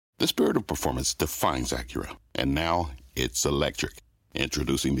The spirit of performance defines Acura, and now it's electric.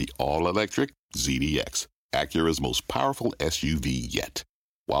 Introducing the all-electric ZDX, Acura's most powerful SUV yet.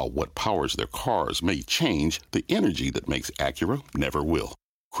 While what powers their cars may change, the energy that makes Acura never will.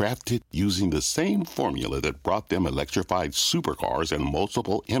 Crafted using the same formula that brought them electrified supercars and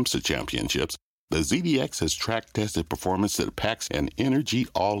multiple IMSA championships, the ZDX has track-tested performance that packs an energy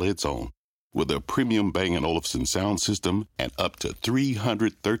all its own. With a premium Bang & Olufsen sound system and up to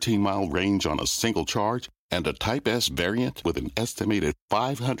 313-mile range on a single charge, and a Type S variant with an estimated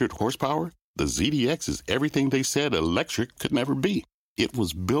 500 horsepower, the ZDX is everything they said electric could never be. It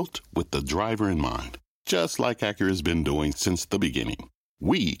was built with the driver in mind, just like Acura's been doing since the beginning.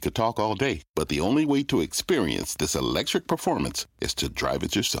 We could talk all day, but the only way to experience this electric performance is to drive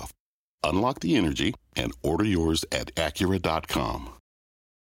it yourself. Unlock the energy and order yours at Acura.com.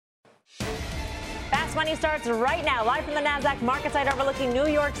 Fast Money starts right now, live from the NASDAQ market site overlooking New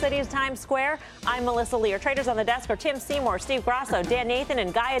York City's Times Square. I'm Melissa Lee. Our traders on the desk are Tim Seymour, Steve Grasso, Dan Nathan,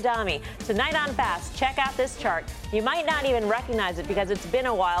 and Guy Adami. Tonight on Fast, check out this chart. You might not even recognize it because it's been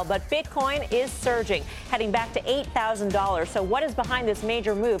a while, but Bitcoin is surging, heading back to $8,000. So what is behind this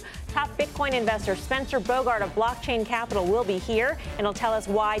major move? Top Bitcoin investor Spencer Bogart of Blockchain Capital will be here, and he'll tell us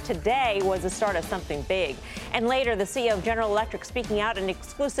why today was the start of something big. And later, the CEO of General Electric speaking out at an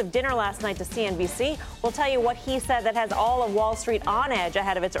exclusive dinner last night to CNBC. We'll tell you what he said that has all of Wall Street on edge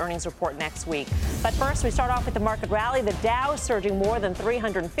ahead of its earnings report next week. But first, we start off with the market rally. The Dow surging more than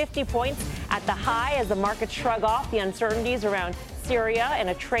 350 points at the high as the markets shrug off the uncertainties around Syria and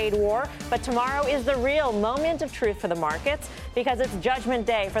a trade war. But tomorrow is the real moment of truth for the markets because it's judgment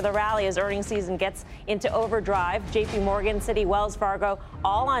day for the rally as earnings season gets into overdrive. JP Morgan, Citi, Wells Fargo,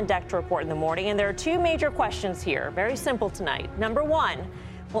 all on deck to report in the morning. And there are two major questions here. Very simple tonight. Number one,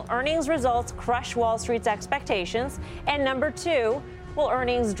 will earnings results crush Wall Street's expectations? And number two, will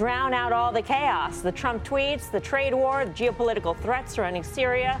earnings drown out all the chaos? The Trump tweets, the trade war, the geopolitical threats surrounding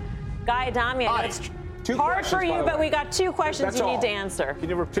Syria. Guy Adami, I know it's hard for you, but we got two questions you need to answer. Can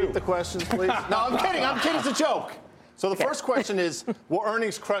you repeat the questions, please? No, I'm kidding. It's a joke. So the first question is, will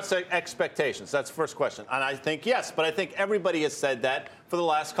earnings crush expectations? That's the first question. And I think yes, but I think everybody has said that for the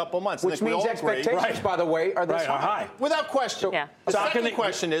last couple of months. Which means expectations, by the way, are this high? Without question. Yeah. The second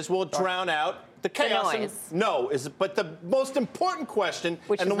question is, will it drown out the chaos? But the most important question,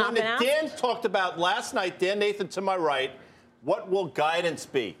 and the one that Dan talked about last night, Dan Nathan to my right, what will guidance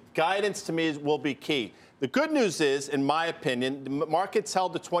be? Guidance to me will be key. The good news is, in my opinion, the market's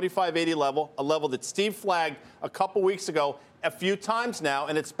held the 2580 level, a level that Steve flagged a couple weeks ago a few times now,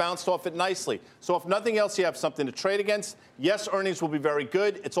 and it's bounced off it nicely. So if nothing else, you have something to trade against. Yes, earnings will be very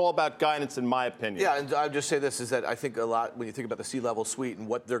good. It's all about guidance, in my opinion. Yeah, and I'll just say this, is that I think a lot, when you think about the C-level suite and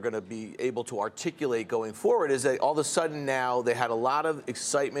what they're going to be able to articulate going forward, is that all of a sudden now they had a lot of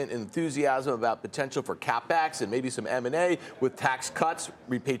excitement and enthusiasm about potential for CapEx and maybe some M&A with tax cuts,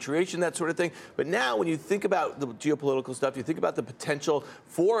 repatriation, that sort of thing. But now when you think about the geopolitical stuff, you think about the potential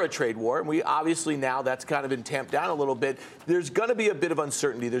for a trade war, and we obviously now that's kind of been tamped down a little bit. There's going to be a bit of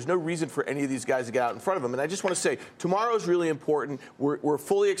uncertainty. There's no reason for any of these guys to get out in front of them. And I just want to say, tomorrow is really important. We're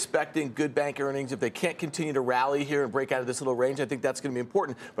fully expecting good bank earnings. If they can't continue to rally here and break out of this little range, I think that's going to be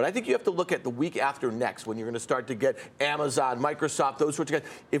important. But I think you have to look at the week after next when you're going to start to get Amazon, Microsoft, those sorts of guys.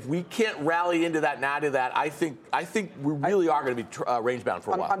 If we can't rally into that and out of that, I think we really are going to be range bound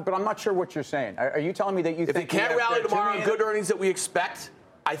for a while. But I'm not sure what you're saying. Are you telling me that you think if they can't rally tomorrow on good earnings that we expect?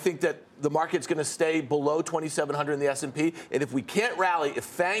 I think that the market's going to stay below 2,700 in the S&P. And if we can't rally, if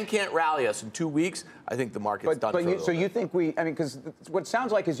FANG can't rally us in 2 weeks, I think the market's done. So you think because what it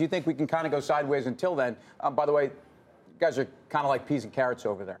sounds like is you think we can kind of go sideways until then. By the way, you guys are kind of like peas and carrots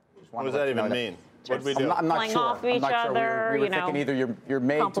over there. What does that even mean? What do we do? I'm not sure. Off each other, we were thinking either you're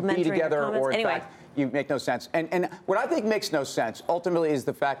made to be together or in fact you make no sense. And what I think makes no sense ultimately is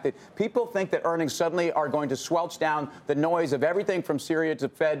the fact that people think that earnings suddenly are going to squelch down the noise of everything from Syria to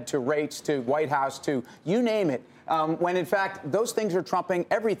Fed to rates to White House to you name it. When in fact those things are trumping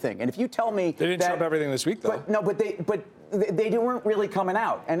everything. And if you tell me they didn't trump everything this week, though. But they weren't really coming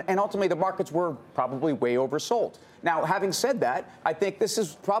out. And ultimately the markets were probably way oversold. Now, having said that, I think this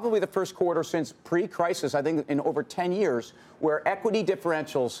is probably the first quarter since pre-crisis, I think in over 10 years, where equity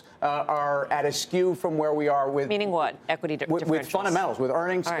differentials are at a skew from where we are with... Meaning what? Equity differentials? With fundamentals, with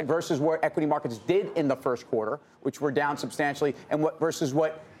earnings versus what equity markets did in the first quarter, which were down substantially, and versus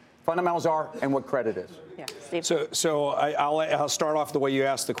what fundamentals are and what credit is. Yeah, Steve. So I'll start off the way you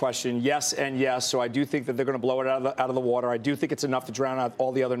asked the question. Yes and yes. So I do think that they're going to blow it out of the water. I do think it's enough to drown out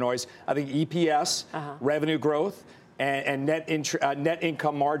all the other noise. I think EPS, revenue growth, and net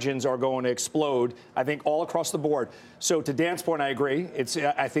income margins are going to explode, I think, all across the board. So to Dan's point, I agree.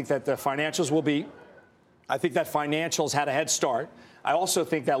 I think that the financials will beat. I think that financials had a head start. I also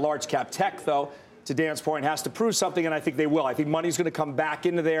think that large cap tech, though, to Dan's point, has to prove something, and I think they will. I think money's going to come back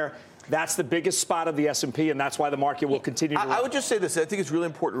into there. That's the biggest spot of the S&P, and that's why the market will continue to I would just say this. I think it's really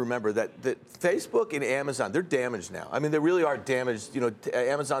important to remember that Facebook and Amazon, they're damaged now. I mean, they really are damaged. You know,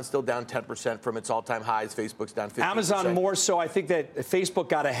 Amazon's still down 10% from its all-time highs. Facebook's down 50%. Amazon more so. I think that Facebook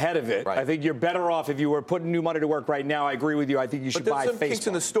got ahead of it. Right. I think you're better off if you were putting new money to work right now. I agree with you. I think you should buy Facebook. But there's some kinks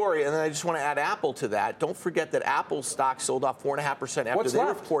in the story, and then I just want to add Apple to that. Don't forget that Apple stock sold off 4.5% after they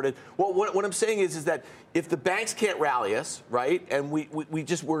reported. Well, what I'm saying is that if the banks can't rally us, right, and we're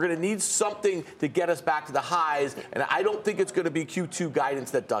going to need something to get us back to the highs, and I don't think it's going to be Q2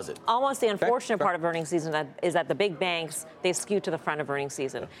 guidance that does it. Almost the unfortunate part of earnings season is that the big banks, they skew to the front of earnings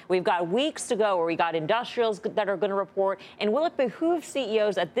season. We've got weeks to go where we got industrials that are going to report, and will it behoove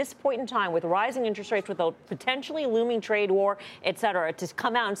CEOs at this point in time with rising interest rates, with a potentially looming trade war, et cetera, to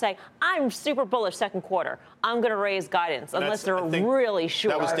come out and say, I'm super bullish second quarter. I'm going to raise guidance, unless they're really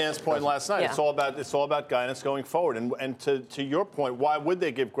sure. That was Dan's point last night. Yeah. It's all about guidance going forward. And to your point, why would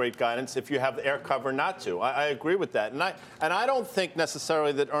they give great guidance if you have air cover not to? I agree with that. And I don't think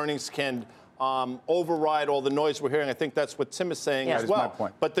necessarily that earnings can override all the noise we're hearing. I think that's what Tim is saying as well. My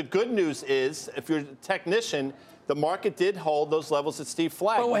point. But the good news is, if you're a technician, the market did hold those levels that Steve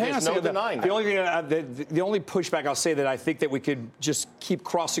flagged. Well, There's no denying the only thing, the only pushback I'll say that I think that we could just keep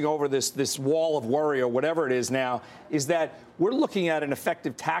crossing over this wall of worry or whatever it is now is that we're looking at an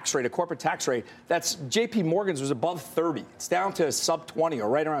effective tax rate, a corporate tax rate that's J.P. Morgan's was above 30. It's down to sub 20 or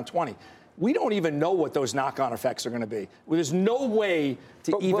right around 20. We don't even know what those knock-on effects are going to be. There's no way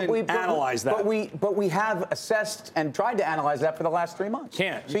to analyze that. But we have assessed and tried to analyze that for the last 3 months.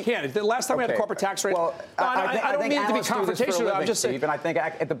 You can't. The last time we had a corporate tax rate. Well, I don't mean to be confrontational. I'm just saying. Steve, and I think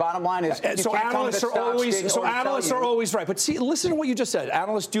at the bottom line is so analysts are always right. But see, listen to what you just said.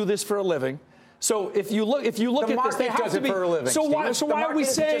 Analysts do this for a living. So if you look at this, they have to be. For a living, so why are we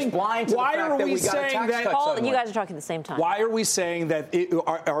saying? Why are we saying that? All you guys are talking at the same time. Why are we saying that?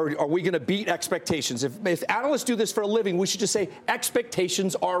 Are we going to beat expectations? If analysts do this for a living, we should just say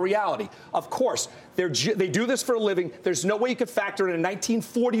expectations are reality. Of course, they do this for a living. There's no way you could factor in a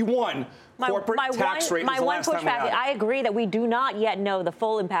 1941 corporate tax rate. My one pushback, I agree that we do not yet know the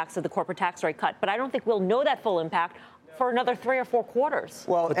full impacts of the corporate tax rate cut, but I don't think we'll know that full impact for another 3 or 4 quarters.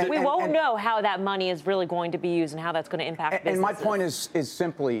 Well, we won't know how that money is really going to be used and how that's going to impact businesses. And my point is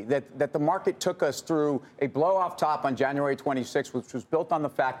simply that the market took us through a blow-off top on January 26th, which was built on the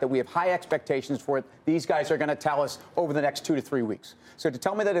fact that we have high expectations for it. These guys are going to tell us over the next 2 to 3 weeks. So to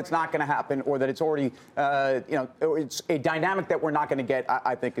tell me that it's not going to happen or that it's already, it's a dynamic that we're not going to get,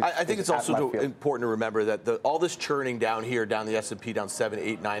 I think it's also important to remember that all this churning down here, down the S&P, down 7,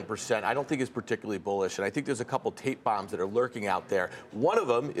 8, 9%, I don't think is particularly bullish. And I think there's a couple tape bombs that are lurking out there. One of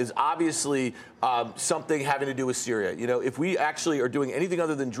them is obviously something having to do with Syria. You know, if we actually are doing anything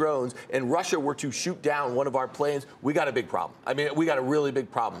other than drones and Russia were to shoot down one of our planes, we got a big problem. I mean, we got a really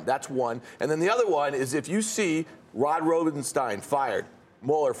big problem. That's one. And then the other one is if you see Rod Rosenstein fired,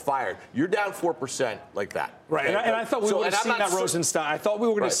 Mueller fired, you're down 4% like that. Right, and I thought we would have seen that Rosenstein. I thought we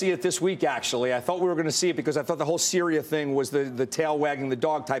were going to see it this week, actually. I thought we were going to see it because I thought the whole Syria thing was the tail wagging the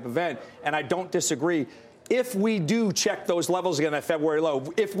dog type event, and I don't disagree. If we do check those levels again at February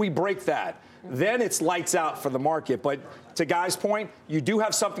low, if we break that, then it's lights out for the market. But to Guy's point, you do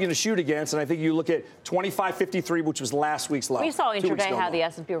have something to shoot against, and I think you look at 25.53, which was last week's low. We saw intraday how the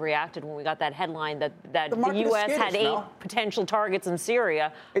S&P reacted when we got that headline that the U.S. had 8 potential targets in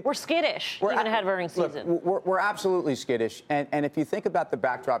Syria. We're skittish, even ahead of earnings season. We're absolutely skittish. And if you think about the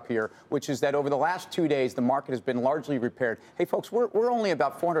backdrop here, which is that over the last 2 days, the market has been largely repaired. Hey, folks, we're only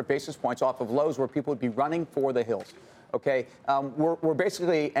about 400 basis points off of lows where people would be running for the hills. Okay, we're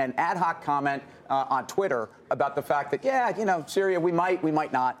basically an ad hoc comment on Twitter about the fact that, Syria, we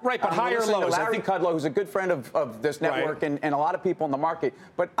might not. Right, but higher lows. Larry Kudlow, who's a good friend of this network and a lot of people in the market,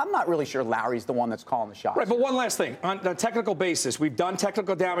 but I'm not really sure Larry's the one that's calling the shots. Right, but one last thing. On a technical basis, we've done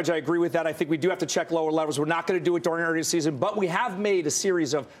technical damage. I agree with that. I think we do have to check lower levels. We're not going to do it during earnings season, but we have made a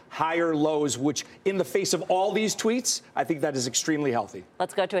series of higher lows, which in the face of all these tweets, I think that is extremely healthy.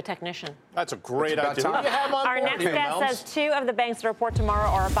 Let's go to a technician. That's a great idea. Our next guest says 2 of the banks that report tomorrow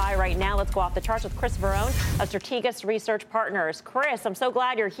are a buy right now. Let's go off the charts with Chris Verone of Strategas Research Partners. Chris, I'm so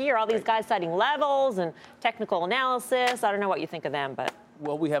glad you're here. All these guys citing levels and technical analysis. I don't know what you think of them, but...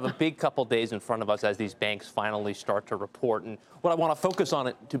 Well, we have a big couple days in front of us as these banks finally start to report. And what I want to focus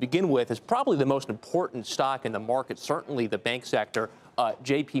on to begin with is probably the most important stock in the market, certainly the bank sector,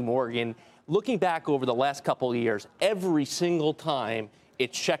 J.P. Morgan. looking back over the last couple of years, every single time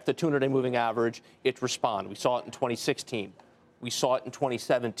it checked the 200-day moving average, it responded. We saw it in 2016. We saw it in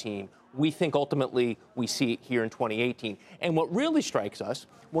 2017. We think ultimately we see it here in 2018. And what really strikes us,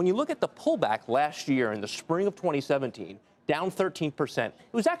 when you look at the pullback last year in the spring of 2017, down 13%, it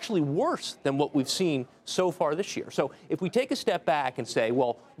was actually worse than what we've seen so far this year. So if we take a step back and say,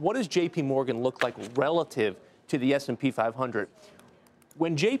 well, what does JP Morgan look like relative to the S&P 500?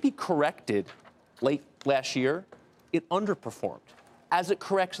 When JP corrected late last year, it underperformed. As it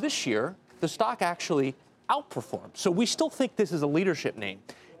corrects this year, the stock actually outperformed. So we still think this is a leadership name.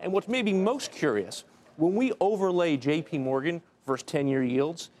 And what's maybe most curious, when we overlay JP Morgan versus 10-year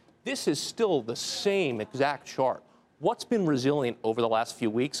yields, this is still the same exact chart. What's been resilient over the last few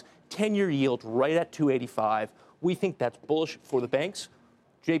weeks? 10-year yield right at 285. We think that's bullish for the banks.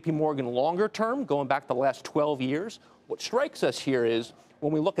 JP Morgan longer term, going back the last 12 years. What strikes us here is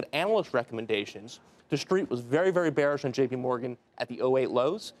when we look at analyst recommendations, the street was very, very bearish on JP Morgan at the 08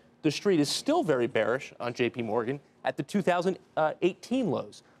 lows. The street is still very bearish on JP Morgan at the 2018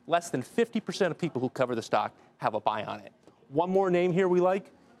 lows. Less than 50% of people who cover the stock have a buy on it. One more name here we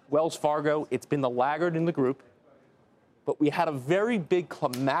like, Wells Fargo. It's been the laggard in the group, but we had a very big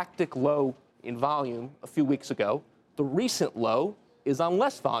climactic low in volume a few weeks ago. The recent low is on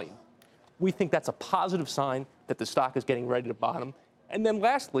less volume. We think that's a positive sign that the stock is getting ready to bottom. And then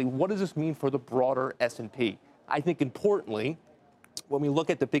lastly, what does this mean for the broader S&P? I think importantly, when we look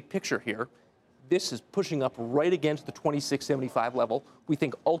at the big picture here, this is pushing up right against the 2675 level. We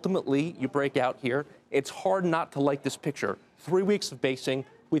think ultimately you break out here. It's hard not to like this picture. 3 weeks of basing,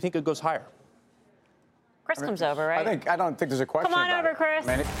 we think it goes higher. Chris comes over, right? I don't think there's a question. Come on about over, Chris.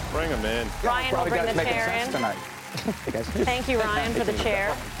 I mean, bring him in. Ryan will bring the chair in. Tonight. Thank you, Ryan, for the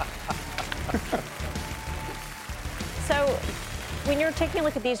chair. So when you're taking a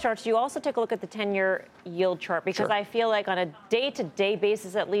look at these charts, you also take a look at the 10-year yield chart, because I feel like on a day-to-day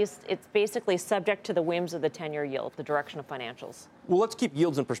basis, at least, it's basically subject to the whims of the 10-year yield, the direction of financials. Well, let's keep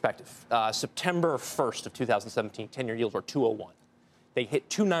yields in perspective. September 1st of 2017, 10-year yields were 201. They hit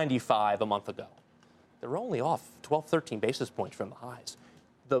 295 a month ago. They're only off 12, 13 basis points from the highs.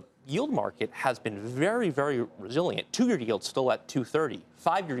 The yield market has been very, very resilient. 2-year yield still at 230.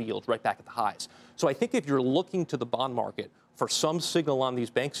 5-year yield right back at the highs. So I think if you're looking to the bond market for some signal on these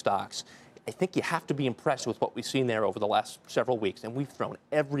bank stocks, I think you have to be impressed with what we've seen there over the last several weeks. And we've thrown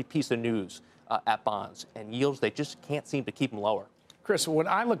every piece of news at bonds. And yields, they just can't seem to keep them lower. Chris, when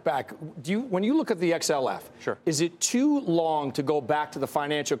I look back, when you look at the XLF, is it too long to go back to the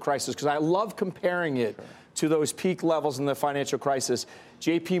financial crisis? Because I love comparing it to those peak levels in the financial crisis.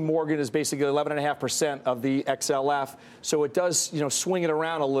 JP Morgan is basically 11.5% of the XLF, so it does, swing it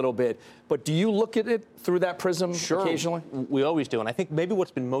around a little bit. But do you look at it through that prism occasionally? We always do, and I think maybe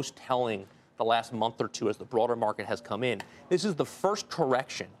what's been most telling the last month or two as the broader market has come in, this is the first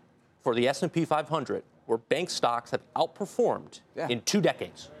correction for the S&P 500 where bank stocks have outperformed in 2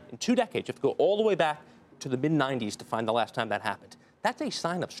 decades. In 2 decades, you have to go all the way back to the mid-90s to find the last time that happened. That's a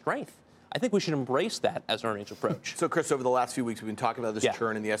sign of strength. I think we should embrace that as earnings approach. So, Chris, over the last few weeks, we've been talking about this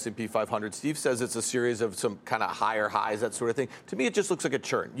churn in the S&P 500. Steve says it's a series of some kind of higher highs, that sort of thing. To me, it just looks like a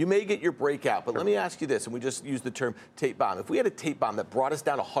churn. You may get your breakout, but let me ask you this, and we just used the term tape bomb. If we had a tape bomb that brought us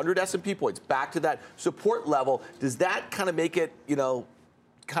down 100 S&P points back to that support level, does that kind of make it,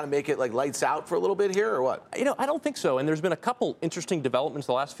 like lights out for a little bit here, or what? I don't think so. And there's been a couple interesting developments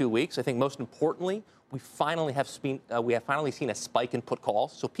the last few weeks. I think most importantly, we have finally seen a spike in put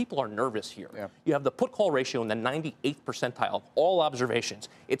calls. So people are nervous here. Yeah. You have the put call ratio in the 98th percentile of all observations.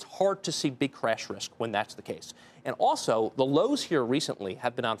 It's hard to see big crash risk when that's the case. And also, the lows here recently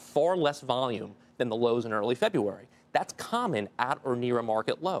have been on far less volume than the lows in early February. That's common at or near a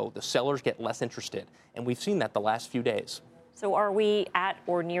market low. The sellers get less interested. And we've seen that the last few days. So are we at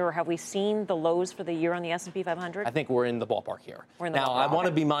or near, or have we seen the lows for the year on the S&P 500? I think we're in the ballpark here. I want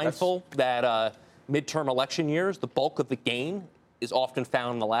to be mindful that midterm election years, the bulk of the gain is often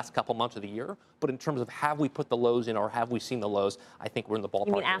found in the last couple months of the year. But in terms of have we put the lows in or have we seen the lows, I think we're in the ballpark.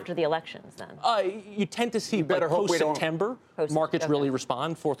 You mean after the elections, then? You tend to see post-September, markets really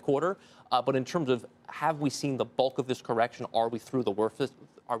respond, fourth quarter. But in terms of have we seen the bulk of this correction, are we through the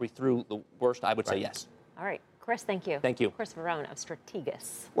worst? I would say yes. All right. Chris, thank you. Thank you. Chris Verone of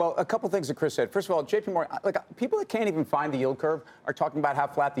Strategas. Well, a couple things that Chris said. First of all, JP Morgan, people that can't even find the yield curve are talking about how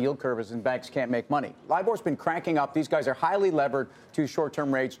flat the yield curve is and banks can't make money. LIBOR's been cranking up. These guys are highly levered to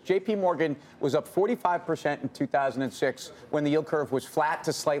short-term rates. JP Morgan was up 45% in 2006 when the yield curve was flat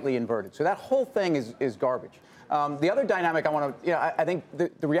to slightly inverted. So that whole thing is garbage. The other dynamic I want to, I think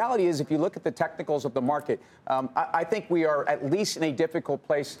the reality is, if you look at the technicals of the market, I think we are at least in a difficult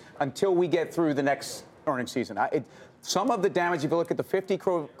place until we get through the next earnings season. Some of the damage, if you look at the 50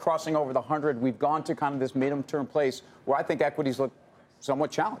 crossing over the 100, we've gone to kind of this medium-term place where I think equities look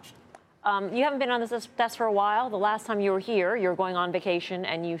somewhat challenged. You haven't been on this desk for a while. The last time you were here, you were going on vacation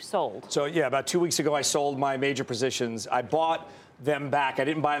and you sold. So, yeah, about 2 weeks ago, I sold my major positions. I bought them back. I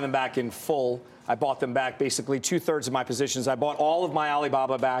didn't buy them back in full. I bought them back basically 2/3 of my positions. I bought all of my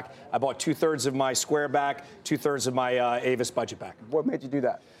Alibaba back. I bought 2/3 of my Square back, 2/3 of my Avis budget back. What made you do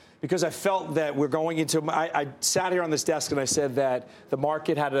that? Because I felt that we're going into, I sat here on this desk and I said that the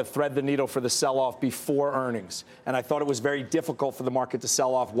market had to thread the needle for the sell-off before earnings. And I thought it was very difficult for the market to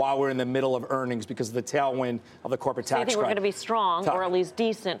sell off while we're in the middle of earnings because of the tailwind of the corporate tax cut. So you think we're going to be strong or at least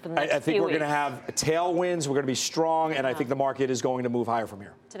decent for the next few weeks? I think we're going to have tailwinds, we're going to be strong, and I think the market is going to move higher from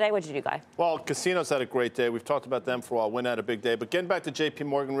here. Today, what did you do, Guy? Well, casinos had a great day. We've talked about them for a while. Wynn had a big day. But getting back to J.P.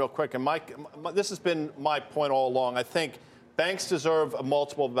 Morgan real quick, and Mike, this has been my point all along. I think banks deserve a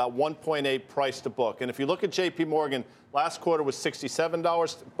multiple of about 1.8 price to book. And if you look at J.P. Morgan, last quarter was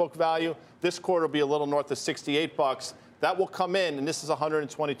 $67 book value. This quarter will be a little north of $68. That will come in, and this is a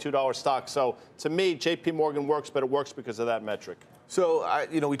 $122 stock. So to me, J.P. Morgan works, but it works because of that metric. So,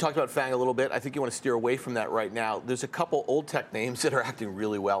 we talked about FANG a little bit. I think you want to steer away from that right now. There's a couple old tech names that are acting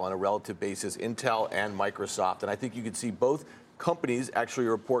really well on a relative basis, Intel and Microsoft. And I think you could see both companies actually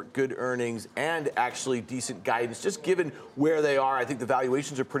report good earnings and actually decent guidance. Just given where they are, I think the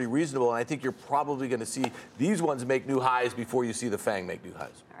valuations are pretty reasonable, and I think you're probably going to see these ones make new highs before you see the FANG make new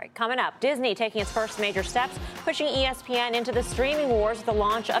highs. All right, coming up, Disney taking its first major steps, pushing ESPN into the streaming wars with the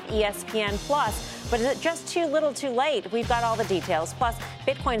launch of ESPN Plus. But is it just too little too late? We've got all the details. Plus,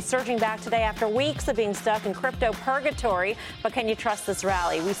 Bitcoin surging back today after weeks of being stuck in crypto purgatory. But can you trust this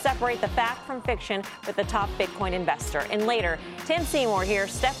rally? We separate the fact from fiction with the top Bitcoin investor. And later, Tim Seymour here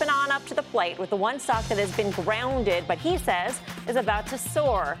stepping on up to the plate with the one stock that has been grounded, but he says is about to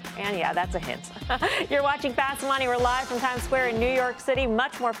soar. And yeah, that's a hint. You're watching Fast Money. We're live from Times Square in New York City.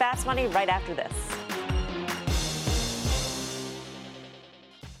 Much more Fast Money right after this.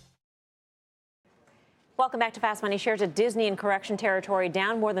 Welcome back to Fast Money. Shares at Disney in correction territory,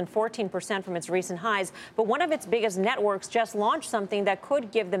 down more than 14% from its recent highs. But one of its biggest networks just launched something that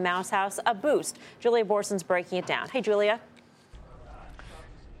could give the Mouse House a boost. Julia Borson's breaking it down. Hey, Julia.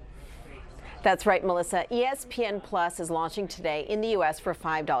 That's right, Melissa. ESPN Plus is launching today in the U.S. for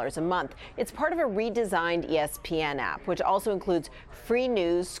 $5 a month. It's part of a redesigned ESPN app, which also includes free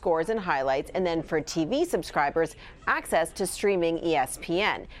news, scores, and highlights, and then for TV subscribers, access to streaming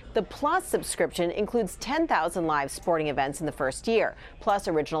ESPN. The Plus subscription includes 10,000 live sporting events in the first year, plus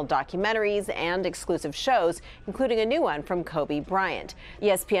original documentaries and exclusive shows, including a new one from Kobe Bryant.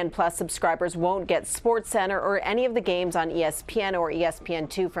 ESPN Plus subscribers won't get SportsCenter or any of the games on ESPN or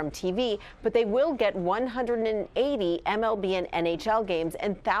ESPN2 from TV, but they will get 180 MLB and NHL games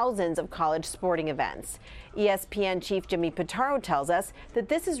and thousands of college sporting events. ESPN chief Jimmy Pitaro tells us that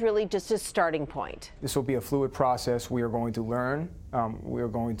this is really just a starting point. This will be a fluid process. We are going to learn. We are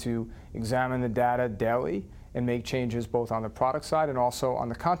going to examine the data daily and make changes both on the product side and also on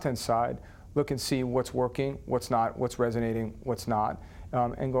the content side. Look and see what's working, what's not, what's resonating, what's not.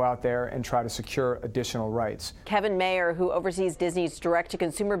 And go out there and try to secure additional rights. Kevin Mayer, who oversees Disney's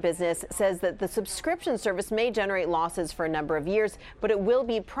direct-to-consumer business, says that the subscription service may generate losses for a number of years, but it will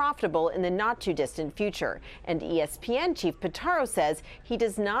be profitable in the not-too-distant future. And ESPN chief Pitaro says he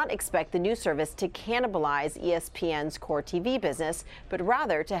does not expect the new service to cannibalize ESPN's core TV business, but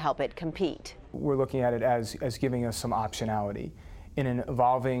rather to help it compete. We're looking at it as giving us some optionality. In an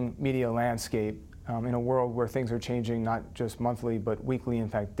evolving media landscape, in a world where things are changing not just monthly but weekly, in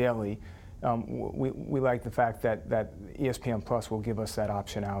fact daily, we like the fact that ESPN Plus will give us that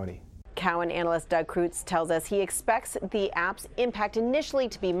optionality. Cowen analyst Doug Kreutz tells us he expects the app's impact initially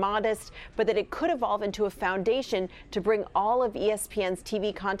to be modest, but that it could evolve into a foundation to bring all of ESPN's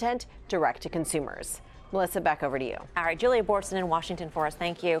TV content direct to consumers. Melissa, back over to you. All right, Julia Borson in Washington for us.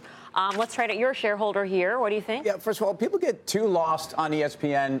 Thank you. Let's trade at your shareholder here. What do you think? Yeah, first of all, people get too lost on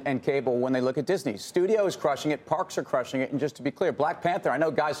ESPN and cable when they look at Disney. Studio is crushing it. Parks are crushing it. And just to be clear, Black Panther, I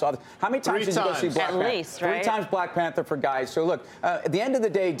know guys saw this. How many times did you go see Black Panther? At least, right? 3 times Black Panther for guys. So look, at the end of the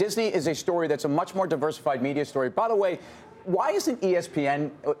day, Disney is a story that's a much more diversified media story. By the way, why isn't ESPN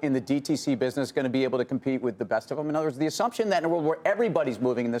in the DTC business going to be able to compete with the best of them? In other words, the assumption that in a world where everybody's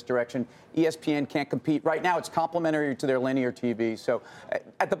moving in this direction, ESPN can't compete. Right now, it's complementary to their linear TV. So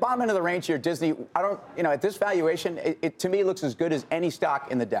at the bottom end of the range here, Disney, at this valuation, it to me looks as good as any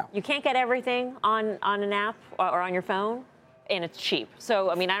stock in the Dow. You can't get everything on an app or on your phone. and it's cheap. So,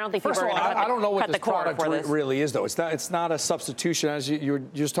 I mean, I don't think First people of are all, going to I don't know what cut this the cord product for this. really is, though. It's not a substitution, as you were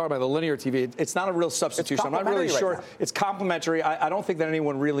just talking about the linear TV. It's not a real substitution. I'm not really sure. Right, it's complementary. I don't think that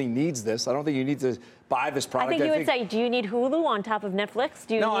anyone really needs this. I don't think you need to buy this product. I think you would say, do you need Hulu on top of Netflix?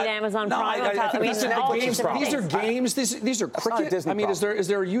 Do you need Amazon Prime on top? These are games. These are cricket. I mean, is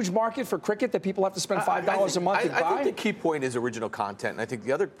there a huge market for cricket that people have to spend $5 a month to buy? I think the key point is original content, and I think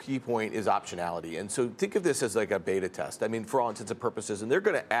the other key point is optionality. And so think of this as like a beta test. I mean, for all intents and purposes, and they're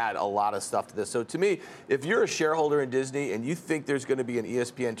going to add a lot of stuff to this. So to me, if you're a shareholder in Disney and you think there's going to be an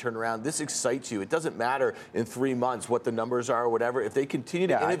ESPN turnaround, this excites you. It doesn't matter in 3 months what the numbers are or whatever. If they continue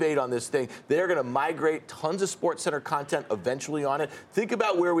to innovate on this thing, they're going to migrate tons of SportsCenter content eventually on it. Think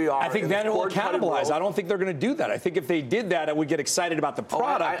about where we are. I think then it will cannibalize. I don't think they're going to do that. I think if they did that, I would get excited about the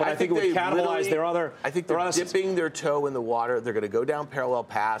product, but I think it would cannibalize their other. I think they're dipping their toe in the water. They're going to go down parallel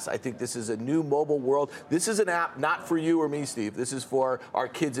paths. I think this is a new mobile world. This is an app not for you or me, Steve. This is for our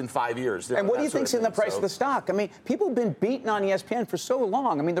kids in 5 years. And what do you think's in the price of the stock? I mean, people have been beaten on ESPN for so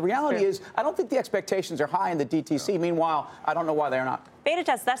long. I mean, the reality is, I don't think the expectations are high in the DTC. Meanwhile, I don't know why they're not. Beta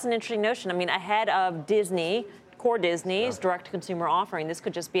test, that's an interesting notion. I mean, ahead of Disney, core Disney's direct-to-consumer offering, this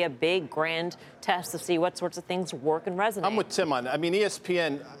could just be a big, grand test to see what sorts of things work and resonate. I'm with Tim on that. I mean,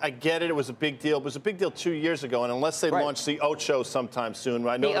 ESPN, I get it. It was a big deal. It was a big deal 2 years ago, and unless they launch the Ocho sometime soon,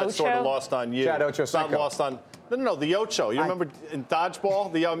 I know that's sort of lost on you. Chad Ocho not lost on. No, the Ocho. You remember in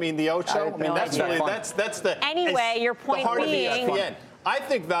dodgeball? The Ocho. I mean, that's really that's the. Anyway, your point being. ESPN. I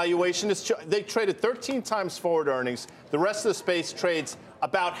think valuation is. They traded 13 times forward earnings. The rest of the space trades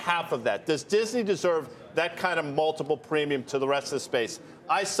about half of that. Does Disney deserve that kind of multiple premium to the rest of the space?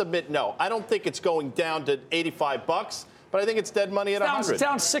 I submit no. I don't think it's going down to $85. But I think it's dead money at 100. It's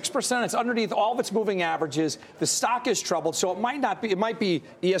down 6%. It's underneath all of its moving averages. The stock is troubled, so it might not be. It might be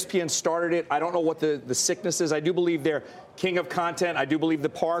ESPN started it. I don't know what the sickness is. I do believe they're king of content. I do believe the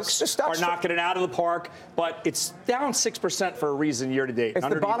parks are knocking it out of the park. But it's down 6% for a reason year to date. It's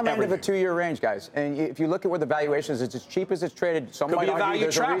the bottom end of a 2-year range, guys. And if you look at where the valuation is, it's as cheap as it's traded. Some might argue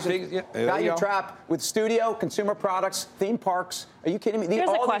there's a reason. Value trap with studio, consumer products, theme parks. Are you kidding me?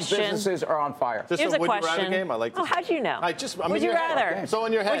 All these businesses are on fire. Here's a question. Game? I like this. Oh, how'd you know? Would you rather? So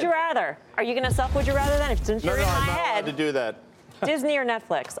in your head. Would you rather? Are you going to self? Would you rather then? Since you're in my head. No, I'm not allowed to do that. Disney or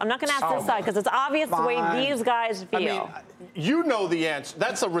Netflix? I'm not going to ask this side because it's obvious the way these guys feel. I mean, you know the answer.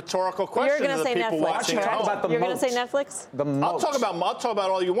 That's a rhetorical question. You're going to say Netflix. You're going to say Netflix? I'll talk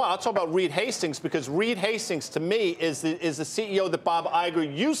about all you want. I'll talk about Reed Hastings because Reed Hastings, to me, is the CEO that Bob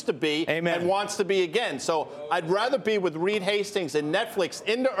Iger used to be and wants to be again. So I'd rather be with Reed Hastings and Netflix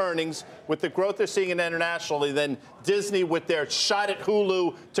into earnings with the growth they're seeing internationally than Disney with their shot at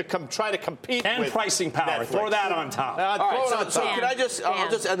Hulu to try to compete and with pricing power. Netflix. Throw that on top. So can I just I'll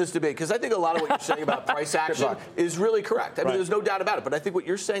just end this debate because I think a lot of what you're saying about price action is really correct. I mean, there's no doubt about it. But I think what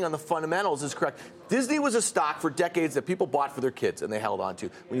you're saying on the fundamentals is correct. Disney was a stock for decades that people bought for their kids and they held on to.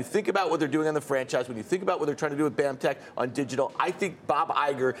 When you think about what they're doing on the franchise, when you think about what they're trying to do with BAMTech on digital, I think Bob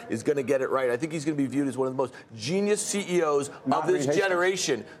Iger is going to get it right. I think he's going to be viewed as one of the most genius CEOs of this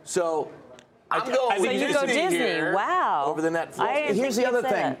generation. So I'm going with Disney here over the Netflix. Here's the other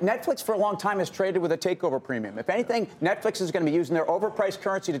thing. Netflix for a long time has traded with a takeover premium. If anything, Netflix is going to be using their overpriced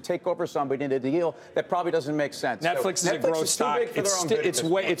currency to take over somebody in a deal that probably doesn't make sense. Netflix is a growth stock.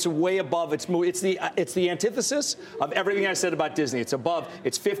 It's way above. It's the antithesis of everything I said about Disney. It's above.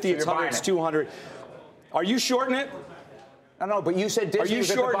 It's 50. It's 100. It's 200. Are you shorting it? No, but you said Disney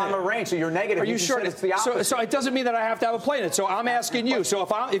was at the bottom of the range, so you're negative. Are you sure? It's the opposite. So it doesn't mean that I have to have a play in it. So I'm asking you. So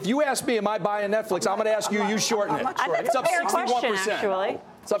if you ask me, am I buying Netflix? I'm going to ask you. You shorting it? It's up 61%. Actually.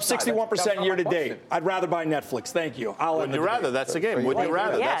 It's up 61% year to date. I'd rather buy Netflix. Thank you. Would you rather? That's the game. Would you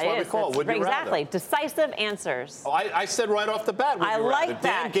rather? Yeah, that's what we call it. Would you rather? Exactly. Decisive answers. Oh, I said right off the bat. I like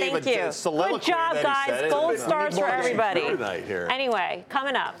that. Thank you. Good job, guys. Gold stars for everybody. Anyway,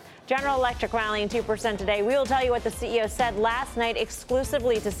 coming up. General Electric rallying 2% today. We will tell you what the CEO said last night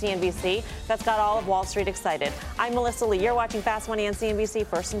exclusively to CNBC. That's got all of Wall Street excited. I'm Melissa Lee. You're watching Fast Money on CNBC,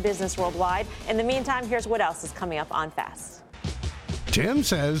 First in Business Worldwide. In the meantime, here's what else is coming up on Fast. Tim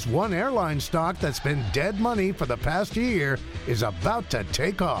says one airline stock that's been dead money for the past year is about to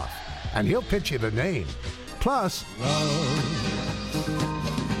take off, and he'll pitch you the name. Plus,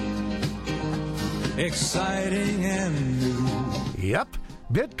 exciting and new. Yep.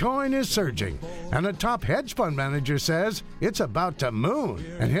 Bitcoin is surging, and a top hedge fund manager says it's about to moon,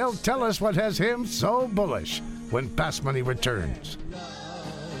 and he'll tell us what has him so bullish when Fast Money returns.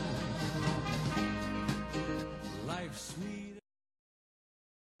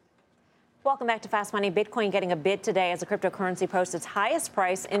 Welcome back to Fast Money. Bitcoin getting a bid today as the cryptocurrency posts its highest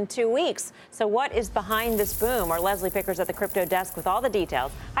price in 2 weeks. So what is behind this boom? Our Leslie Picker's at the crypto desk with all the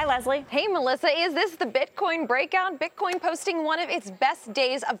details. Hi, Leslie. Hey, Melissa. Is this the Bitcoin breakout? Bitcoin posting one of its best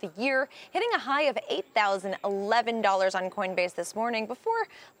days of the year, hitting a high of $8,011 on Coinbase this morning before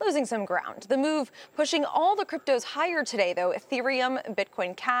losing some ground. The move pushing all the cryptos higher today, though. Ethereum,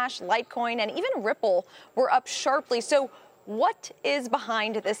 Bitcoin Cash, Litecoin, and even Ripple were up sharply. So what is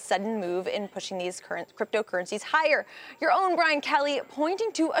behind this sudden move in pushing these current cryptocurrencies higher? Your own Brian Kelly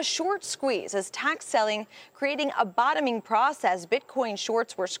pointing to a short squeeze as tax selling creating a bottoming process. Bitcoin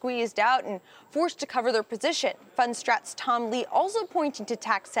shorts were squeezed out and forced to cover their position. FundStrat's Tom Lee also pointing to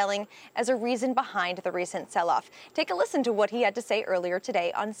tax selling as a reason behind the recent sell-off. Take a listen to what he had to say earlier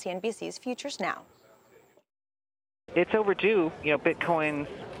today on CNBC's Futures Now. It's overdue. Bitcoin's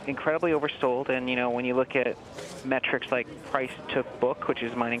incredibly oversold, and when you look at metrics like price to book, which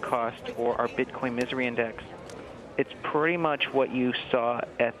is mining cost, or our Bitcoin misery index, it's pretty much what you saw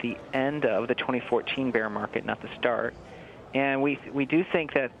at the end of the 2014 bear market, not the start. And we do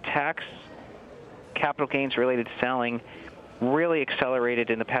think that tax capital gains related selling really accelerated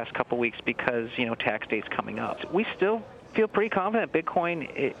in the past couple weeks because tax day's coming up. We still feel pretty confident Bitcoin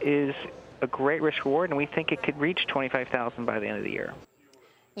is a great risk reward, and we think it could reach 25,000 by the end of the year.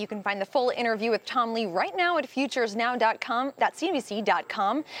 You can find the full interview with Tom Lee right now at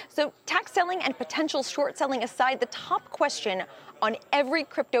futuresnow.com.cnbc.com. So tax selling and potential short selling aside, the top question on every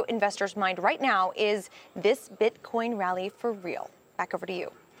crypto investor's mind right now is this Bitcoin rally for real? Back over to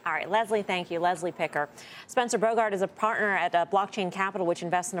you. All right, Leslie, thank you. Leslie Picker. Spencer Bogart is a partner at Blockchain Capital, which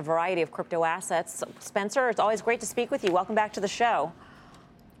invests in a variety of crypto assets. Spencer, it's always great to speak with you. Welcome back to the show.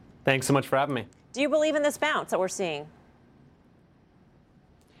 Thanks so much for having me. Do you believe in this bounce that we're seeing?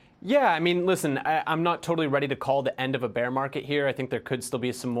 Yeah, I mean, listen, I'm not totally ready to call the end of a bear market here. I think there could still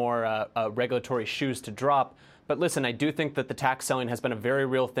be some more regulatory shoes to drop. But listen, I do think that the tax selling has been a very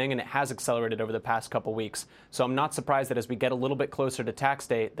real thing, and it has accelerated over the past couple weeks. So I'm not surprised that as we get a little bit closer to tax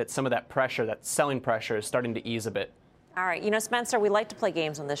day, that some of that pressure, that selling pressure, is starting to ease a bit. All right. Spencer, we like to play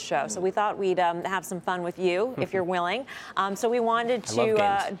games on this show, so we thought we'd have some fun with you, if you're willing. So we wanted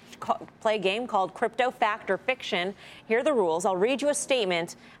to play a game called Crypto Fact or Fiction. Here are the rules. I'll read you a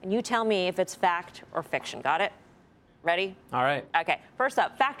statement, and you tell me if it's fact or fiction. Got it? Ready? All right. Okay. First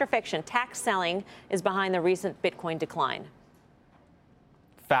up, fact or fiction, tax selling is behind the recent Bitcoin decline.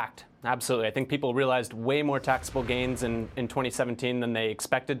 Fact. Absolutely. I think people realized way more taxable gains in 2017 than they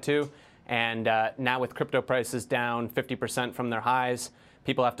expected to. And now with crypto prices down 50% from their highs,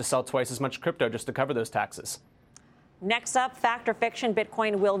 people have to sell twice as much crypto just to cover those taxes. Next up, fact or fiction,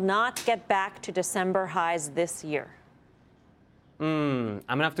 Bitcoin will not get back to December highs this year. I'm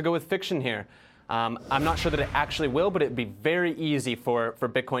going to have to go with fiction here. I'm not sure that it actually will, but it'd be very easy for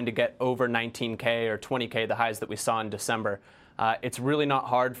Bitcoin to get over 19K or 20K, the highs that we saw in December. It's really not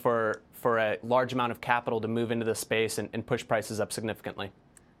hard for a large amount of capital to move into the space and push prices up significantly.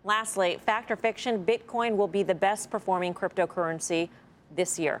 Lastly, fact or fiction, Bitcoin will be the best performing cryptocurrency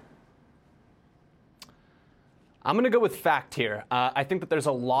this year. I'm going to go with fact here. I think that there's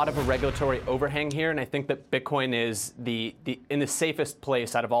a lot of a regulatory overhang here, and I think that Bitcoin is in the safest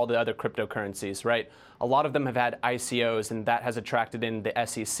place out of all the other cryptocurrencies, right? A lot of them have had ICOs, and that has attracted in the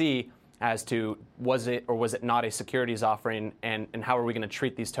SEC as to was it or was it not a securities offering, and how are we going to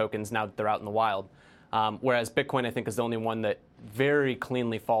treat these tokens now that they're out in the wild? Whereas Bitcoin, I think, is the only one that very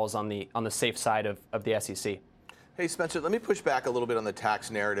cleanly falls on the safe side of the SEC. Hey, Spencer, let me push back a little bit on the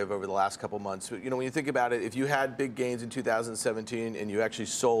tax narrative over the last couple months. When you think about it, if you had big gains in 2017 and you actually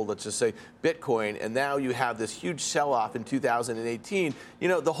sold, let's just say, Bitcoin, and now you have this huge sell-off in 2018, the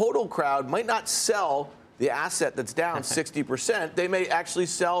HODL crowd might not sell the asset that's down 60%. They may actually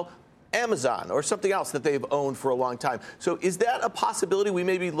sell Amazon or something else that they've owned for a long time. So is that a possibility? We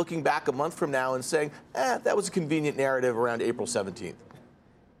may be looking back a month from now and saying, that was a convenient narrative around April 17th.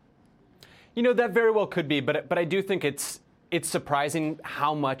 That very well could be, but I do think it's surprising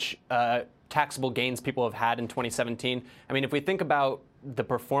how much taxable gains people have had in 2017. I mean, if we think about the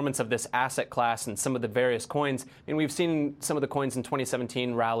performance of this asset class and some of the various coins, we've seen some of the coins in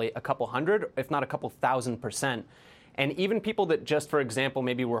 2017 rally a couple hundred, if not a couple thousand%. And even people that just, for example,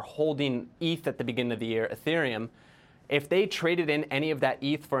 maybe were holding ETH at the beginning of the year, Ethereum, if they traded in any of that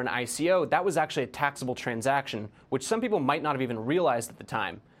ETH for an ICO, that was actually a taxable transaction, which some people might not have even realized at the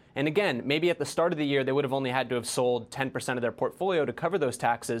time. And again, maybe at the start of the year, they would have only had to have sold 10% of their portfolio to cover those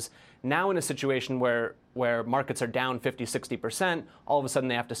taxes. Now in a situation where markets are down 50, 60%, all of a sudden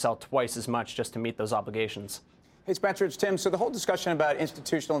they have to sell twice as much just to meet those obligations. Hey, Spencer, it's Tim. So the whole discussion about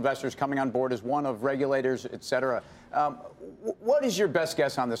institutional investors coming on board as one of regulators, et cetera. What is your best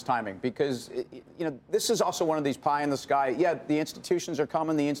guess on this timing? Because, this is also one of these pie in the sky. Yeah, the institutions are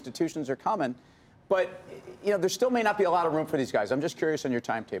coming. But, there still may not be a lot of room for these guys. I'm just curious on your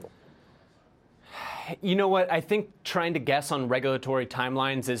timetable. You know what? I think trying to guess on regulatory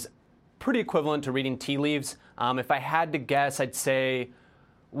timelines is pretty equivalent to reading tea leaves. If I had to guess, I'd say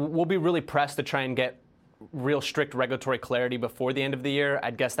we'll be really pressed to try and get real strict regulatory clarity before the end of the year.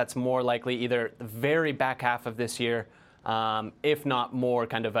 I'd guess that's more likely either the very back half of this year, if not more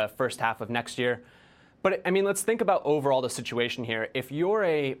kind of a first half of next year. But, let's think about overall the situation here. If you're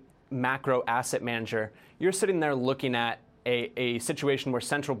a macro asset manager, you're sitting there looking at a situation where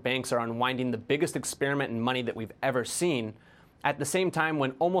central banks are unwinding the biggest experiment in money that we've ever seen, at the same time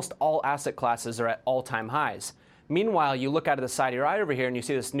when almost all asset classes are at all-time highs. Meanwhile, you look out of the side of your eye over here and you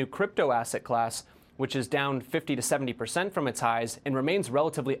see this new crypto asset class, which is down 50 to 70% from its highs and remains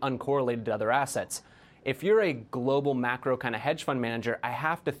relatively uncorrelated to other assets. If you're a global macro kind of hedge fund manager, I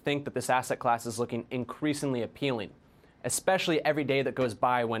have to think that this asset class is looking increasingly appealing, especially every day that goes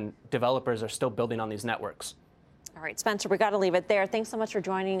by when developers are still building on these networks. All right, Spencer, we got to leave it there. Thanks so much for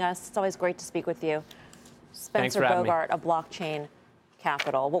joining us. It's always great to speak with you. Spencer Bogart of Blockchain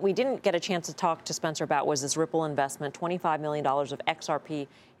Capital. What we didn't get a chance to talk to Spencer about was this Ripple investment, $25 million of XRP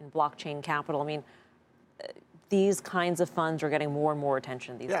in Blockchain Capital. These kinds of funds are getting more and more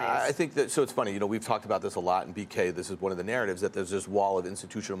attention these days. Yeah, I think that, so it's funny, we've talked about this a lot in BK. This is one of the narratives that there's this wall of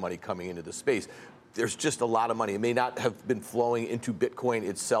institutional money coming into the space. There's just a lot of money. It may not have been flowing into Bitcoin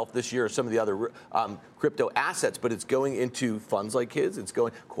itself this year or some of the other crypto assets, but it's going into funds like his. It's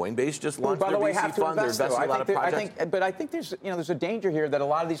going. Coinbase just launched their VC fund. They're investing a lot of projects. I think there's there's a danger here that a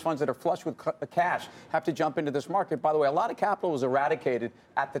lot of these funds that are flush with cash have to jump into this market. By the way, a lot of capital was eradicated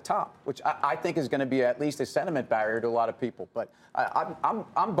at the top, which I think is going to be at least a sentiment barrier to a lot of people. But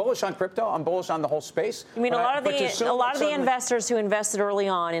I'm bullish on crypto. I'm bullish on the whole space. A lot of the investors who invested early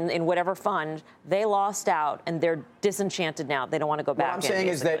on in whatever fund, they lost out and they're disenchanted now. They don't want to go back. What I'm saying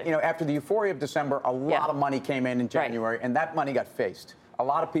is that after the euphoria of December, a lot of money came in January, and that money got faced. A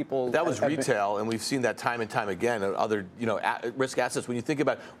lot of people. That was retail, and we've seen that time and time again. Other, risk assets. When you think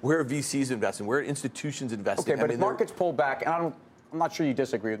about where VCs investing, where institutions investing. Okay, but if markets pull back, and I'm not sure you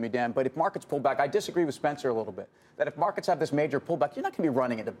disagree with me, Dan, but if markets pull back, I disagree with Spencer a little bit. That if markets have this major pullback, you're not going to be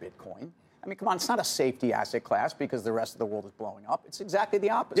running into Bitcoin. Come on, it's not a safety asset class because the rest of the world is blowing up. It's exactly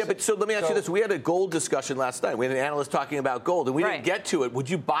the opposite. Yeah, but so let me ask you this. We had a gold discussion last night. We had an analyst talking about gold, and we didn't get to it. Would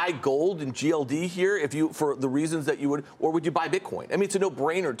you buy gold and GLD here for the reasons that you would, or would you buy Bitcoin? It's a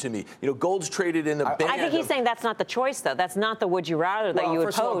no-brainer to me. Gold's traded in a band. I think he's saying that's not the choice, though. That's not the would you rather that you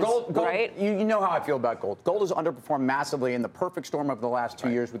would pose, gold, right? You know how I feel about gold. Gold has underperformed massively in the perfect storm of the last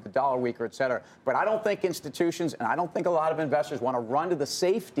 2 years with the dollar weaker, et cetera. But I don't think institutions and I don't think a lot of investors want to run to the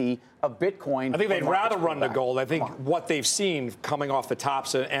safety of Bitcoin. I think they'd rather run to gold. I think what they've seen coming off the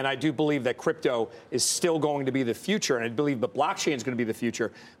tops, and I do believe that crypto is still going to be the future, and I believe the blockchain is going to be the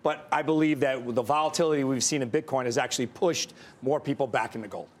future. But I believe that the volatility we've seen in Bitcoin has actually pushed more people back into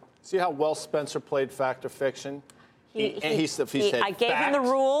gold. See how well Spencer played fact or fiction? He said I gave him the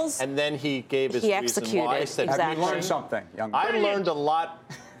rules, and then he gave his reason executed why. He said, Have you learned something, young man? I learned a lot.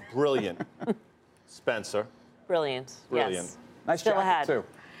 Brilliant, Spencer. Brilliant. Yes. Nice Still jacket, ahead. too.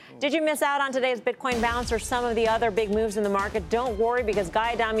 Did you miss out on today's Bitcoin bounce or some of the other big moves in the market? Don't worry, because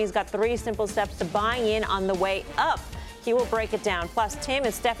Guy Adami's got 3 simple steps to buying in on the way up. He will break it down. Plus, Tim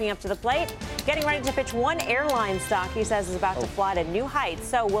is stepping up to the plate, getting ready to pitch one airline stock he says is about to fly to new heights.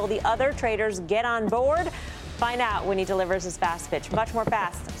 So will the other traders get on board? Find out when he delivers his fast pitch. Much more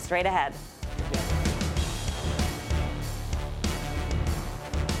fast, straight ahead.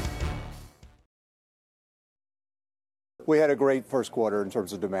 We had a great first quarter in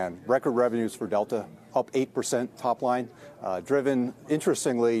terms of demand. Record revenues for Delta, up 8% top line, driven,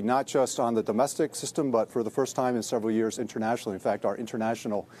 interestingly, not just on the domestic system, but for the first time in several years internationally. In fact, our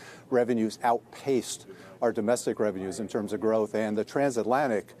international revenues outpaced our domestic revenues in terms of growth. And the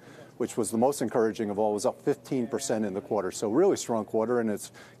transatlantic, which was the most encouraging of all, was up 15% in the quarter. So really strong quarter, and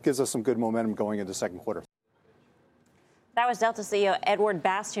it gives us some good momentum going into second quarter. That was Delta CEO Edward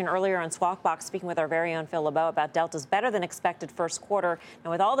Bastian earlier on Squawk Box, speaking with our very own Phil LeBeau about Delta's better-than-expected first quarter.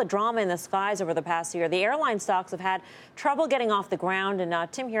 And with all the drama in the skies over the past year, the airline stocks have had trouble getting off the ground. And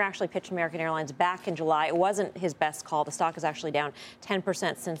Tim here actually pitched American Airlines back in July. It wasn't his best call. The stock is actually down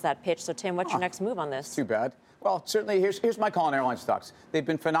 10% since that pitch. So, Tim, what's your next move on this? Too bad. Well, certainly, here's my call on airline stocks. They've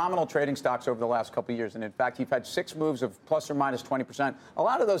been phenomenal trading stocks over the last couple of years. And in fact, you've had 6 moves of plus or minus 20%, a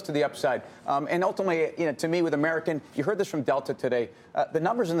lot of those to the upside. And ultimately, to me, with American, you heard this from Delta today, the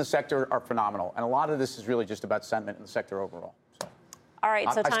numbers in the sector are phenomenal. And a lot of this is really just about sentiment in the sector overall. So. All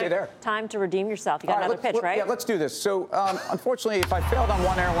right, so time to redeem yourself. You got another pitch, right? Yeah, let's do this. So, unfortunately, if I failed on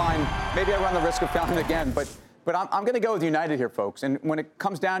one airline, maybe I run the risk of failing again. But I'm going to go with United here, folks. And when it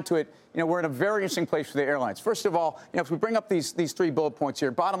comes down to it, we're in a very interesting place for the airlines. First of all, if we bring up these 3 bullet points here,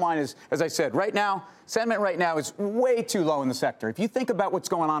 bottom line is, as I said, right now, sentiment right now is way too low in the sector. If you think about what's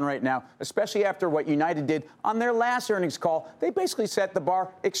going on right now, especially after what United did on their last earnings call, they basically set the bar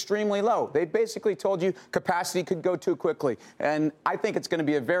extremely low. They basically told you capacity could go too quickly. And I think it's going to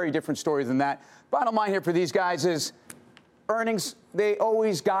be a very different story than that. Bottom line here for these guys is, earnings, they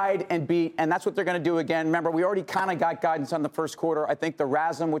always guide and beat, and that's what they're going to do again. Remember, we already kind of got guidance on the first quarter. I think the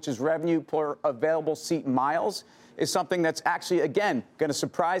RASM, which is revenue per available seat miles, is something that's actually, again, going to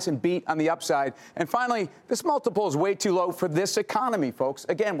surprise and beat on the upside. And finally, this multiple is way too low for this economy, folks.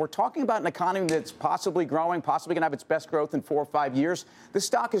 Again, we're talking about an economy that's possibly growing, possibly going to have its best growth in 4 or 5 years. This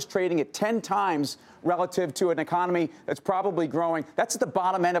stock is trading at 10 times relative to an economy that's probably growing. That's at the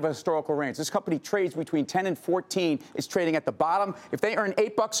bottom end of a historical range. This company trades between 10 and 14. It's trading at the bottom. If they earn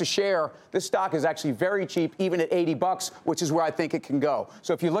 $8 a share, this stock is actually very cheap, even at $80, which is where I think it can go.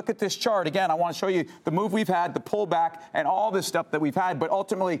 So if you look at this chart, again, I want to show you the move we've had, the pullback, and all this stuff that we've had. But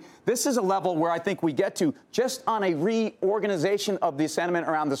ultimately, this is a level where I think we get to just on a reorganization of the sentiment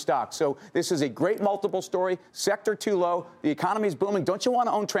around the stock. So this is a great multiple story. Sector too low. The economy is booming. Don't you want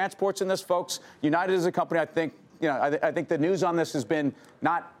to own transports in this, folks? United is a company, I think, I think the news on this has been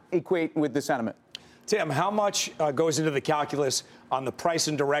not equate with the sentiment. Tim, how much goes into the calculus on the price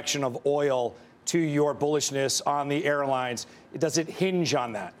and direction of oil to your bullishness on the airlines? Does it hinge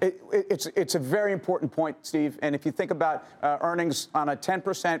on that? It's a very important point, Steve. And if you think about earnings on a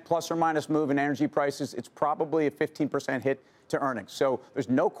 10% plus or minus move in energy prices, it's probably a 15% hit to earnings. So there's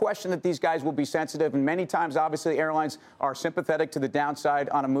no question that these guys will be sensitive. And many times, obviously, airlines are sympathetic to the downside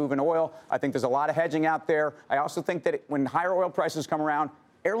on a move in oil. I think there's a lot of hedging out there. I also think that when higher oil prices come around,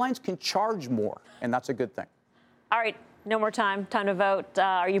 airlines can charge more, and that's a good thing. All right. No more time. Time to vote.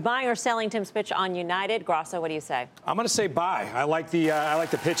 Are you buying or selling Tim's pitch on United? Grasso, what do you say? I'm going to say buy. I like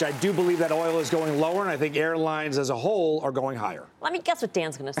the pitch. I do believe that oil is going lower, and I think airlines as a whole are going higher. Let me guess what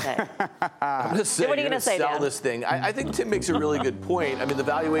Dan's going to say. I'm going to say, what are you going to say, sell Dan? this thing. I think Tim makes a really good point. I mean, the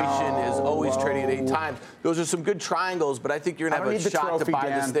valuation is always trading at 8 times. Those are some good triangles, but I think you're going to have a shot to buy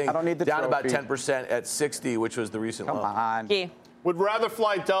this thing down about 10% at 60, which was the recent low. Come on. Key. Would rather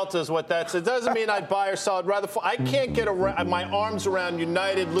fly Delta is what that says. It doesn't mean I'd buy or sell. I'd rather fly. I can't get my arms around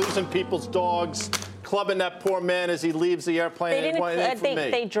United losing people's dogs, clubbing that poor man as he leaves the airplane.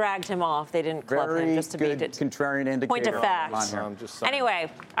 They dragged him off. They didn't club him just to beat it. Contrarian indicator. Point of fact.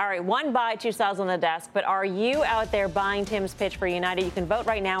 Anyway, all right, 1 buy, 2 sells on the desk. But are you out there buying Tim's pitch for United? You can vote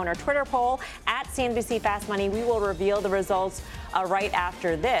right now in our Twitter poll at CNBC Fast Money. We will reveal the results right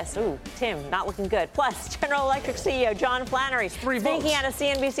after this. Ooh, Tim, not looking good. Plus, General Electric CEO John Flannery speaking at a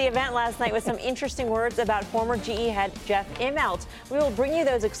CNBC event last night with some interesting words about former GE head Jeff Immelt. We will bring you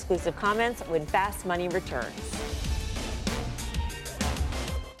those exclusive comments when Fast Money returns.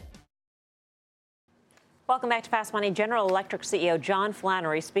 Welcome back to Fast Money. General Electric CEO John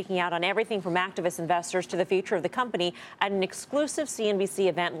Flannery speaking out on everything from activist investors to the future of the company at an exclusive CNBC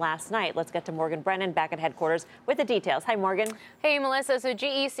event last night. Let's get to Morgan Brennan back at headquarters with the details. Hi, Morgan. Hey, Melissa. So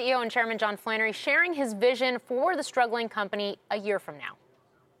GE CEO and Chairman John Flannery sharing his vision for the struggling company a year from now.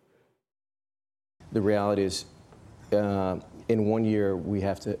 The reality is, in 1 year, we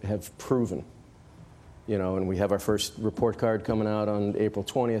have to have proven, and we have our first report card coming out on April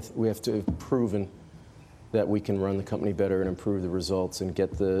 20th. We have to have proven that we can run the company better and improve the results and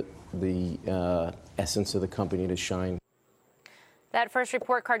get the essence of the company to shine. That first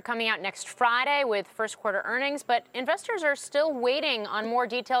report card coming out next Friday with first quarter earnings, but investors are still waiting on more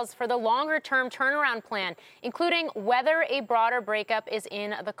details for the longer-term turnaround plan, including whether a broader breakup is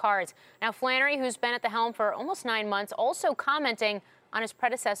in the cards. Now, Flannery, who's been at the helm for almost 9 months, also commenting on his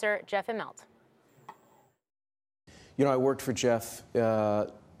predecessor, Jeff Immelt. I worked for Jeff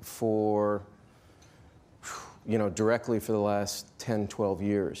directly for the last 10, 12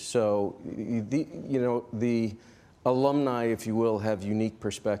 years. So, the alumni, if you will, have unique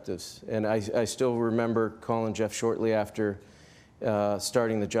perspectives. And I still remember calling Jeff shortly after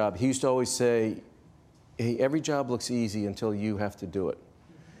starting the job. He used to always say, hey, every job looks easy until you have to do it.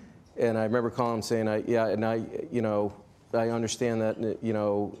 And I remember calling him saying, I understand that,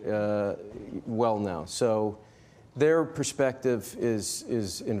 well now. So their perspective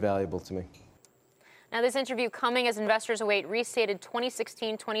is invaluable to me. Now, this interview coming as investors await restated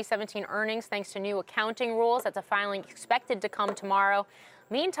 2016-2017 earnings thanks to new accounting rules. That's a filing expected to come tomorrow.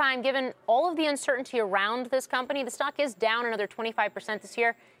 Meantime, given all of the uncertainty around this company, the stock is down another 25% this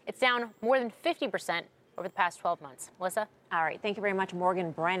year. It's down more than 50% over the past 12 months. Melissa? All right. Thank you very much,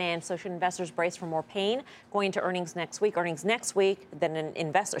 Morgan Brennan. So should investors brace for more pain going into earnings next week? Earnings next week, then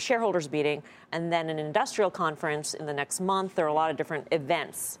an shareholders meeting, and then an industrial conference in the next month. There are a lot of different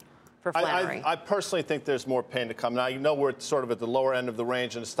events for Flannery. I personally think there's more pain to come. Now, you know we're sort of at the lower end of the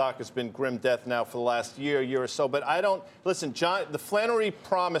range, and the stock has been grim death now for the last year or so. But I don't – listen, John, the Flannery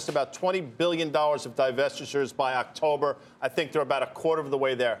promised about $20 billion of divestitures by October. I think they're about a quarter of the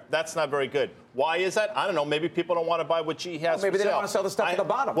way there. That's not very good. Why is that? I don't know. Maybe people don't want to buy what GE has for maybe they sale. don't want to sell the stuff at the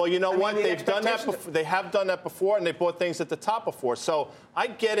bottom. Well, you know what? They've done that before. They have done that before, and they bought things at the top before. So I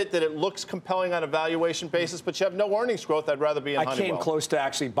get it that it looks compelling on a valuation basis, but you have no earnings growth. I'd rather be in Honeywell. I came close to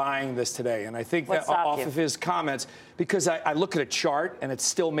actually buying this today, and I think that off of his comments, because I look at a chart, and it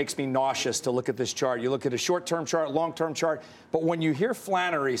still makes me nauseous to look at this chart. You look at a short-term chart, long-term chart, but when you hear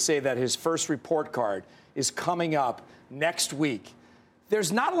Flannery say that his first report card is coming up next week,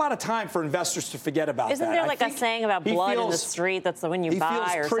 there's not a lot of time for investors to forget about that. Isn't there like a saying about blood in the street that's the one you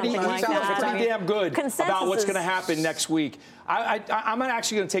buy or something like that? He feels pretty damn good about what's going to happen next week. I'm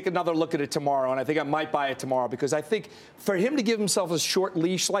actually going to take another look at it tomorrow, and I think I might buy it tomorrow because I think for him to give himself a short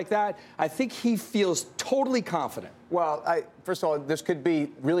leash like that, I think he feels totally confident. Well, first of all, this could be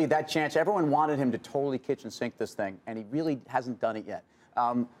really that chance. Everyone wanted him to totally kitchen sink this thing, and he really hasn't done it yet.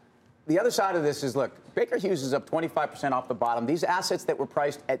 The other side of this is, look, Baker Hughes is up 25% off the bottom. These assets that were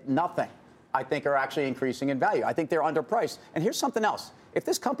priced at nothing, I think, are actually increasing in value. I think they're underpriced. And here's something else. If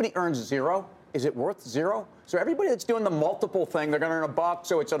this company earns zero, is it worth zero? So everybody that's doing the multiple thing, they're going to earn $1,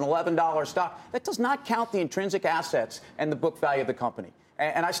 so it's an $11 stock. That does not count the intrinsic assets and the book value of the company.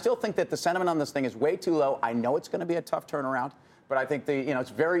 And I still think that the sentiment on this thing is way too low. I know it's going to be a tough turnaround. But I think it's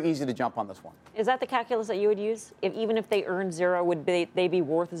very easy to jump on this one. Is that the calculus that you would use? Even if they earn zero, would they be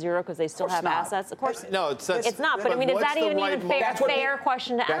worth zero because they still have assets? Of course. No, it's not. But I mean, is that even a fair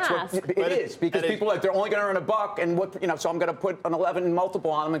question to ask? It is because people are like they're only going to earn $1, and so I'm going to put an 11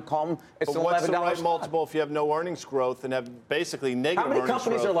 multiple on them and call them. It's $11. What's the right multiple if you have no earnings growth and have basically negative earnings growth? How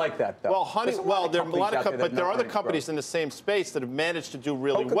many companies are like that, though? Well, there are a lot of companies, but there are other companies in the same space that have managed to do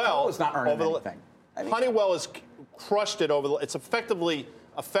really well. Coca-Cola's not earning anything. Honeywell has crushed it it's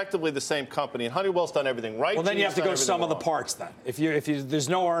effectively the same company, and Honeywell's done everything right. Well, then you have to go sum of the parts. Then, if there's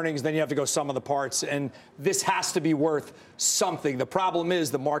no earnings, then you have to go sum of the parts, and this has to be worth something. The problem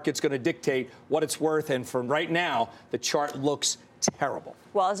is the market's going to dictate what it's worth, and from right now, the chart looks terrible.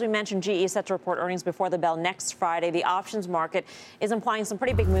 Well, as we mentioned, GE is set to report earnings before the bell next Friday. The options market is implying some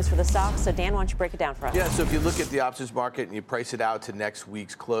pretty big moves for the stock. So, Dan, why don't you break it down for us? Yeah, so if you look at the options market and you price it out to next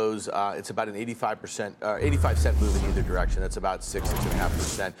week's close, it's about an 85-cent move in either direction. That's about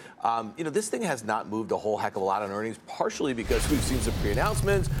 6.5%. This thing has not moved a whole heck of a lot on earnings, partially because we've seen some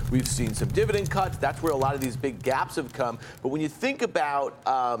pre-announcements, we've seen some dividend cuts. That's where a lot of these big gaps have come. But when you think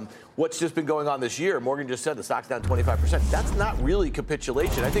about what's just been going on this year, Morgan just said the stock's down 25%. That's not really capitulation.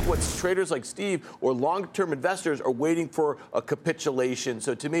 I think what traders like Steve or long-term investors are waiting for a capitulation.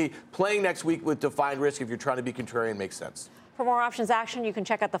 So to me, playing next week with defined risk if you're trying to be contrarian makes sense. For more options action, you can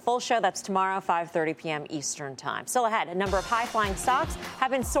check out the full show. That's tomorrow, 5:30 p.m. Eastern Time. Still ahead, a number of high-flying stocks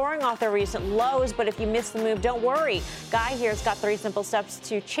have been soaring off their recent lows, but if you missed the move, don't worry. Guy here's got 3 simple steps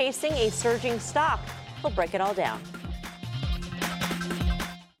to chasing a surging stock. We'll break it all down.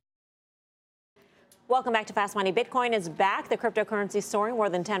 Welcome back to Fast Money. Bitcoin is back. The cryptocurrency soaring more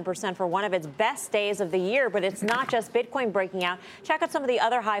than 10% for one of its best days of the year. But it's not just Bitcoin breaking out. Check out some of the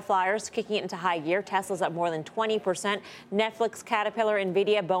other high flyers kicking it into high gear. Tesla's up more than 20%. Netflix, Caterpillar,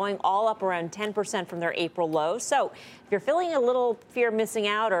 Nvidia, Boeing all up around 10% from their April lows. So if you're feeling a little fear of missing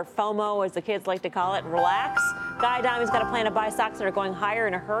out, or FOMO as the kids like to call it, relax. Guy Adami's got a plan to buy stocks that are going higher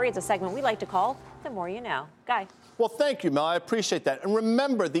in a hurry. It's a segment we like to call The More You Know. Guy. Well, thank you, Mel. I appreciate that. And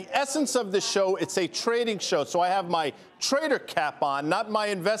remember, the essence of this show, it's a trading show. So I have my trader cap on, not my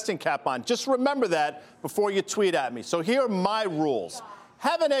investing cap on. Just remember that before you tweet at me. So here are my rules.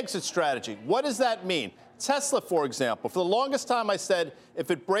 Have an exit strategy. What does that mean? Tesla, for example. For the longest time, I said, if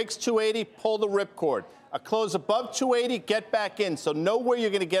it breaks 280, pull the ripcord. A close above 280, get back in. So know where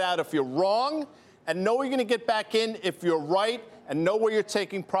you're going to get out if you're wrong, and know where you're going to get back in if you're right, and know where you're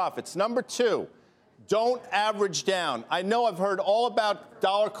taking profits. Number 2. Don't average down. I know I've heard all about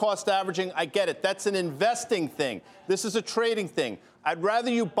dollar cost averaging. I get it. That's an investing thing. This is a trading thing. I'd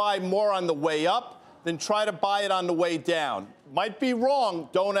rather you buy more on the way up than try to buy it on the way down. Might be wrong.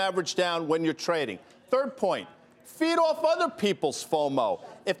 Don't average down when you're trading. Third point, feed off other people's FOMO.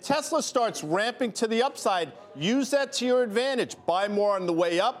 If Tesla starts ramping to the upside, use that to your advantage. Buy more on the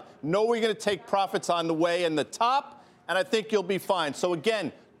way up. Know we're going to take profits on the way in the top, and I think you'll be fine. So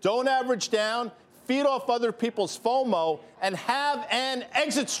again, don't average down, feed off other people's FOMO, and have an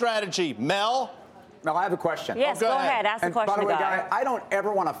exit strategy, Mel. Mel, I have a question. Yes, go ahead. Ask the question, by the way, Guy. I don't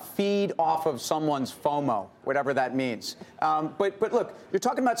ever want to feed off of someone's FOMO, whatever that means. But look, you're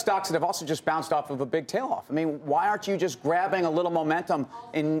talking about stocks that have also just bounced off of a big tail-off. I mean, why aren't you just grabbing a little momentum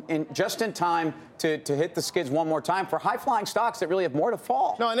just in time to hit the skids one more time for high-flying stocks that really have more to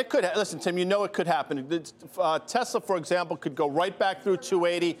fall? No, and it could. Listen, Tim, you know it could happen. Tesla, for example, could go right back through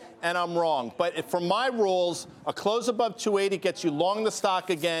 280, and I'm wrong. But for my rules, a close above 280 gets you long the stock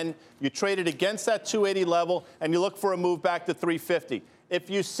again. You trade it against that 280 level, and you look for a move back to 350.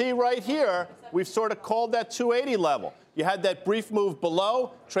 If you see right here, we've sort of called that 280 level. You had that brief move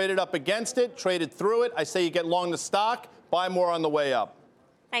below, traded up against it, traded through it. I say you get long the stock, buy more on the way up.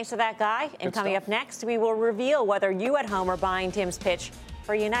 Thanks for that, Guy. And coming up next, we will reveal whether you at home are buying Tim's pitch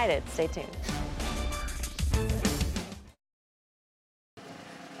for United. Stay tuned.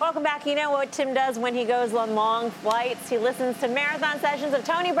 Welcome back. You know what Tim does when he goes on long flights? He listens to marathon sessions of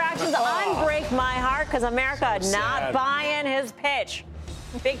Tony Braxton's Unbreak My Heart because America not buying his pitch.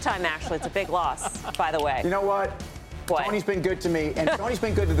 Big time, actually. It's a big loss, by the way. You know what? Tony's been good to me, and Tony's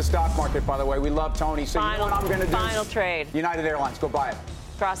been good to the stock market, by the way. We love Tony. So you know what I'm going to do? Final trade. United Airlines. Go buy it.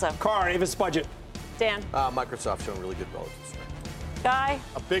 Grasso. Car, Avis budget. Dan. Microsoft showing really good relative strength. Guy.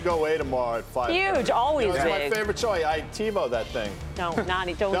 A big OA tomorrow at 5. Huge, always big. big. It's my favorite choice. I TiVo that thing. No,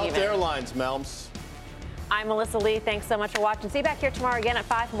 don't Delta even. Airlines, Melms. I'm Melissa Lee. Thanks so much for watching. See you back here tomorrow again at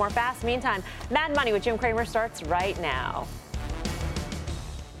 5 for more Fast. Meantime, Mad Money with Jim Cramer starts right now.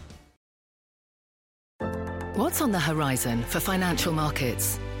 What's on the horizon for financial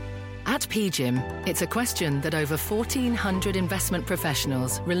markets? At PGIM, it's a question that over 1,400 investment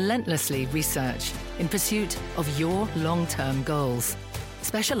professionals relentlessly research in pursuit of your long-term goals.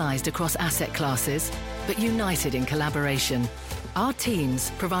 Specialized across asset classes, but united in collaboration, our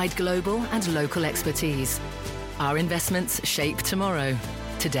teams provide global and local expertise. Our investments shape tomorrow,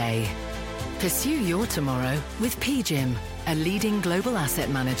 today. Pursue your tomorrow with PGIM, a leading global asset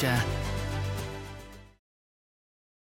manager.